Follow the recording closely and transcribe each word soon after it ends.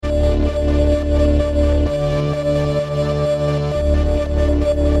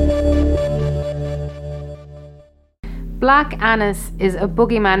Black Annis is a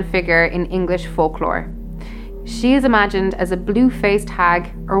boogeyman figure in English folklore. She is imagined as a blue-faced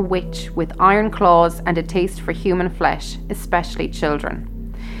hag or witch with iron claws and a taste for human flesh, especially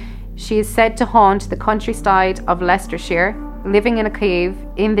children. She is said to haunt the countryside of Leicestershire, living in a cave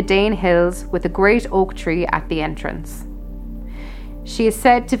in the Dane Hills with a great oak tree at the entrance. She is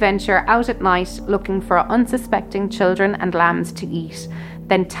said to venture out at night looking for unsuspecting children and lambs to eat,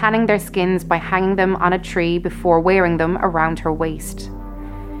 then tanning their skins by hanging them on a tree before wearing them around her waist.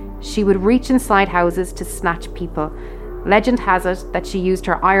 She would reach inside houses to snatch people. Legend has it that she used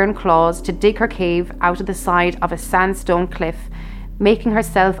her iron claws to dig her cave out of the side of a sandstone cliff, making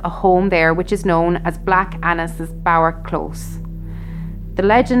herself a home there, which is known as Black Annis's Bower Close. The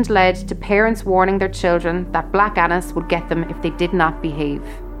legend led to parents warning their children that Black Annis would get them if they did not behave.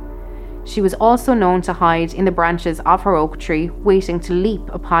 She was also known to hide in the branches of her oak tree, waiting to leap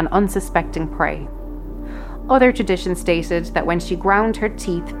upon unsuspecting prey. Other traditions stated that when she ground her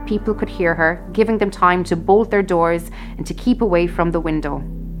teeth, people could hear her, giving them time to bolt their doors and to keep away from the window.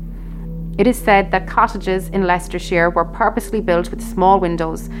 It is said that cottages in Leicestershire were purposely built with small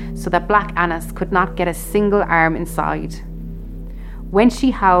windows so that Black Annis could not get a single arm inside. When she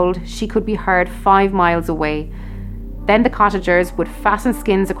howled, she could be heard 5 miles away. Then the cottagers would fasten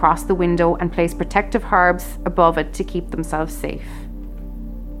skins across the window and place protective herbs above it to keep themselves safe.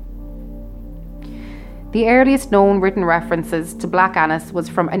 The earliest known written references to Black Annis was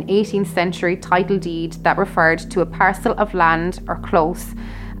from an 18th century title deed that referred to a parcel of land or close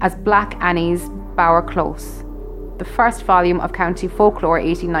as Black Annie's Bower Close. The first volume of County Folklore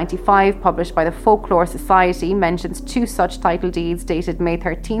 1895, published by the Folklore Society, mentions 2 such title deeds dated May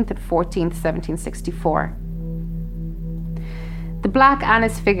 13th and 14th, 1764. The Black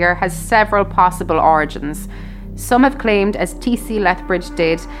Annis figure has several possible origins. Some have claimed, as T.C. Lethbridge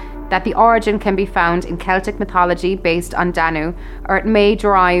did, that the origin can be found in Celtic mythology based on Danu, or it may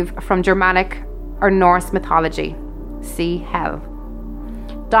derive from Germanic or Norse mythology. See Hel.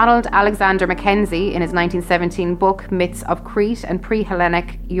 Donald Alexander Mackenzie, in his 1917 book Myths of Crete and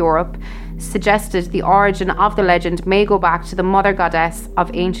Pre-Hellenic Europe, suggested the origin of the legend may go back to the mother goddess of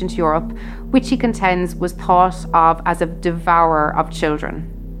ancient Europe, which he contends was thought of as a devourer of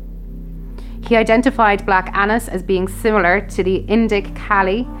children. He identified Black Annis as being similar to the Indic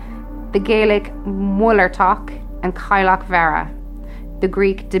Kali, the Gaelic Muirlach and Cailleach Vera, the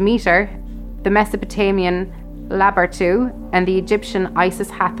Greek Demeter, the Mesopotamian Labartu, and the Egyptian Isis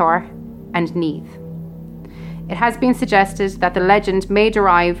Hathor and Neith. It has been suggested that the legend may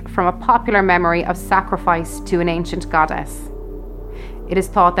derive from a popular memory of sacrifice to an ancient goddess. It is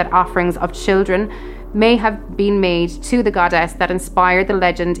thought that offerings of children may have been made to the goddess that inspired the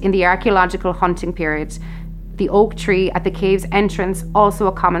legend in the archaeological hunting period. The oak tree at the cave's entrance, also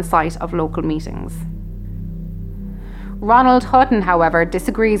a common site of local meetings. Ronald Hutton, however,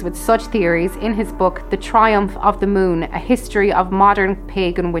 disagrees with such theories in his book The Triumph of the Moon, A History of Modern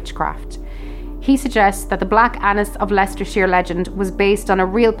Pagan Witchcraft. He suggests that the Black Annis of Leicestershire legend was based on a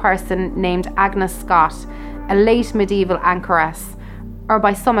real person named Agnes Scott, a late medieval anchoress, or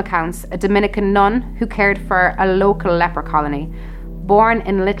by some accounts, a Dominican nun who cared for a local leper colony, born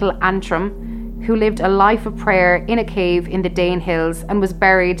in Little Antrim, who lived a life of prayer in a cave in the Dane Hills and was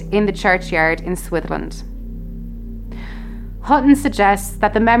buried in the churchyard in Switzerland. Hutton suggests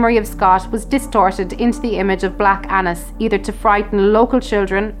that the memory of Scott was distorted into the image of Black Annis, either to frighten local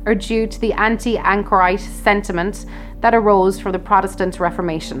children or due to the anti-anchorite sentiment that arose from the Protestant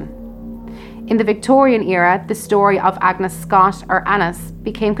Reformation. In the Victorian era, the story of Agnes Scott, or Annis,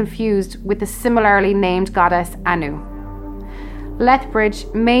 became confused with the similarly named goddess Anu. Lethbridge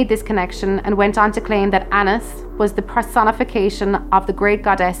made this connection and went on to claim that Annis was the personification of the great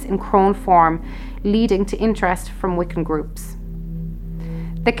goddess in crone form, leading to interest from Wiccan groups.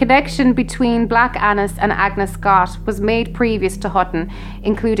 The connection between Black Annis and Agnes Scott was made previous to Hutton,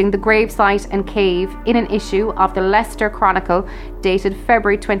 including the gravesite and cave in an issue of the Leicester Chronicle dated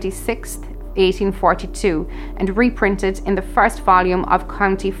February 26, 1842, and reprinted in the first volume of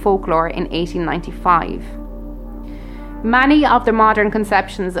County Folklore in 1895. Many of the modern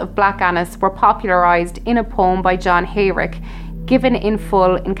conceptions of Black Annis were popularised in a poem by John Hayrick, given in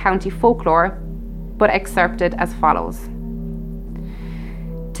full in County Folklore, but excerpted as follows.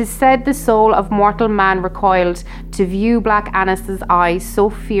 "'Tis said the soul of mortal man recoiled to view Black Annis's eyes so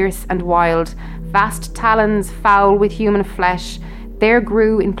fierce and wild. Vast talons foul with human flesh there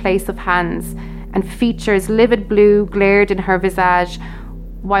grew in place of hands, and features livid blue glared in her visage,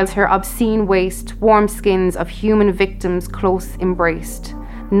 whilst her obscene waist warm skins of human victims close embraced.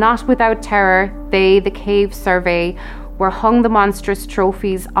 Not without terror they the cave survey, where hung the monstrous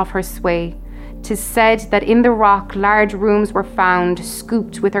trophies of her sway. 'Tis said that in the rock large rooms were found,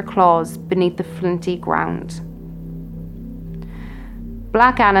 scooped with her claws beneath the flinty ground.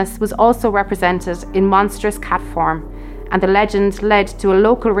 Black Annis was also represented in monstrous cat form, and the legend led to a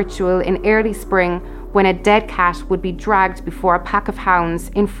local ritual in early spring when a dead cat would be dragged before a pack of hounds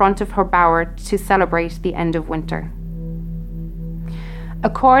in front of her bower to celebrate the end of winter.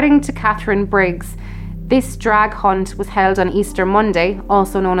 According to Catherine Briggs, this drag hunt was held on Easter Monday,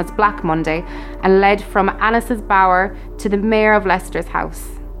 also known as Black Monday, and led from Annis's bower to the Mayor of Leicester's house.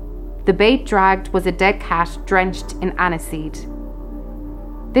 The bait dragged was a dead cat drenched in aniseed.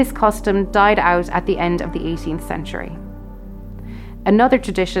 This custom died out at the end of the 18th century. Another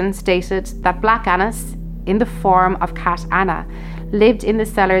tradition stated that Black Annis, in the form of Cat Anna, lived in the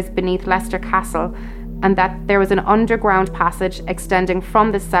cellars beneath Leicester Castle, and that there was an underground passage extending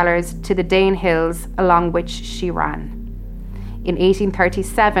from the cellars to the Dane Hills along which she ran. In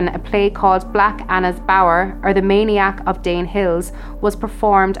 1837, a play called Black Anna's Bower, or The Maniac of Dane Hills, was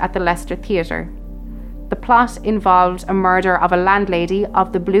performed at the Leicester Theatre. The plot involved a murder of a landlady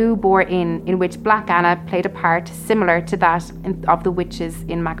of the Blue Boar Inn, in which Black Anna played a part similar to that of the witches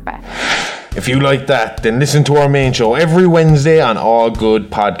in Macbeth. If you like that, then listen to our main show every Wednesday on all good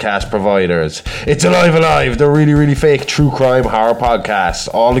podcast providers. It's Alive, the really, really fake true crime horror podcast.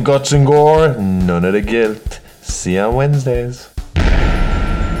 All the guts and gore, none of the guilt. See you on Wednesdays.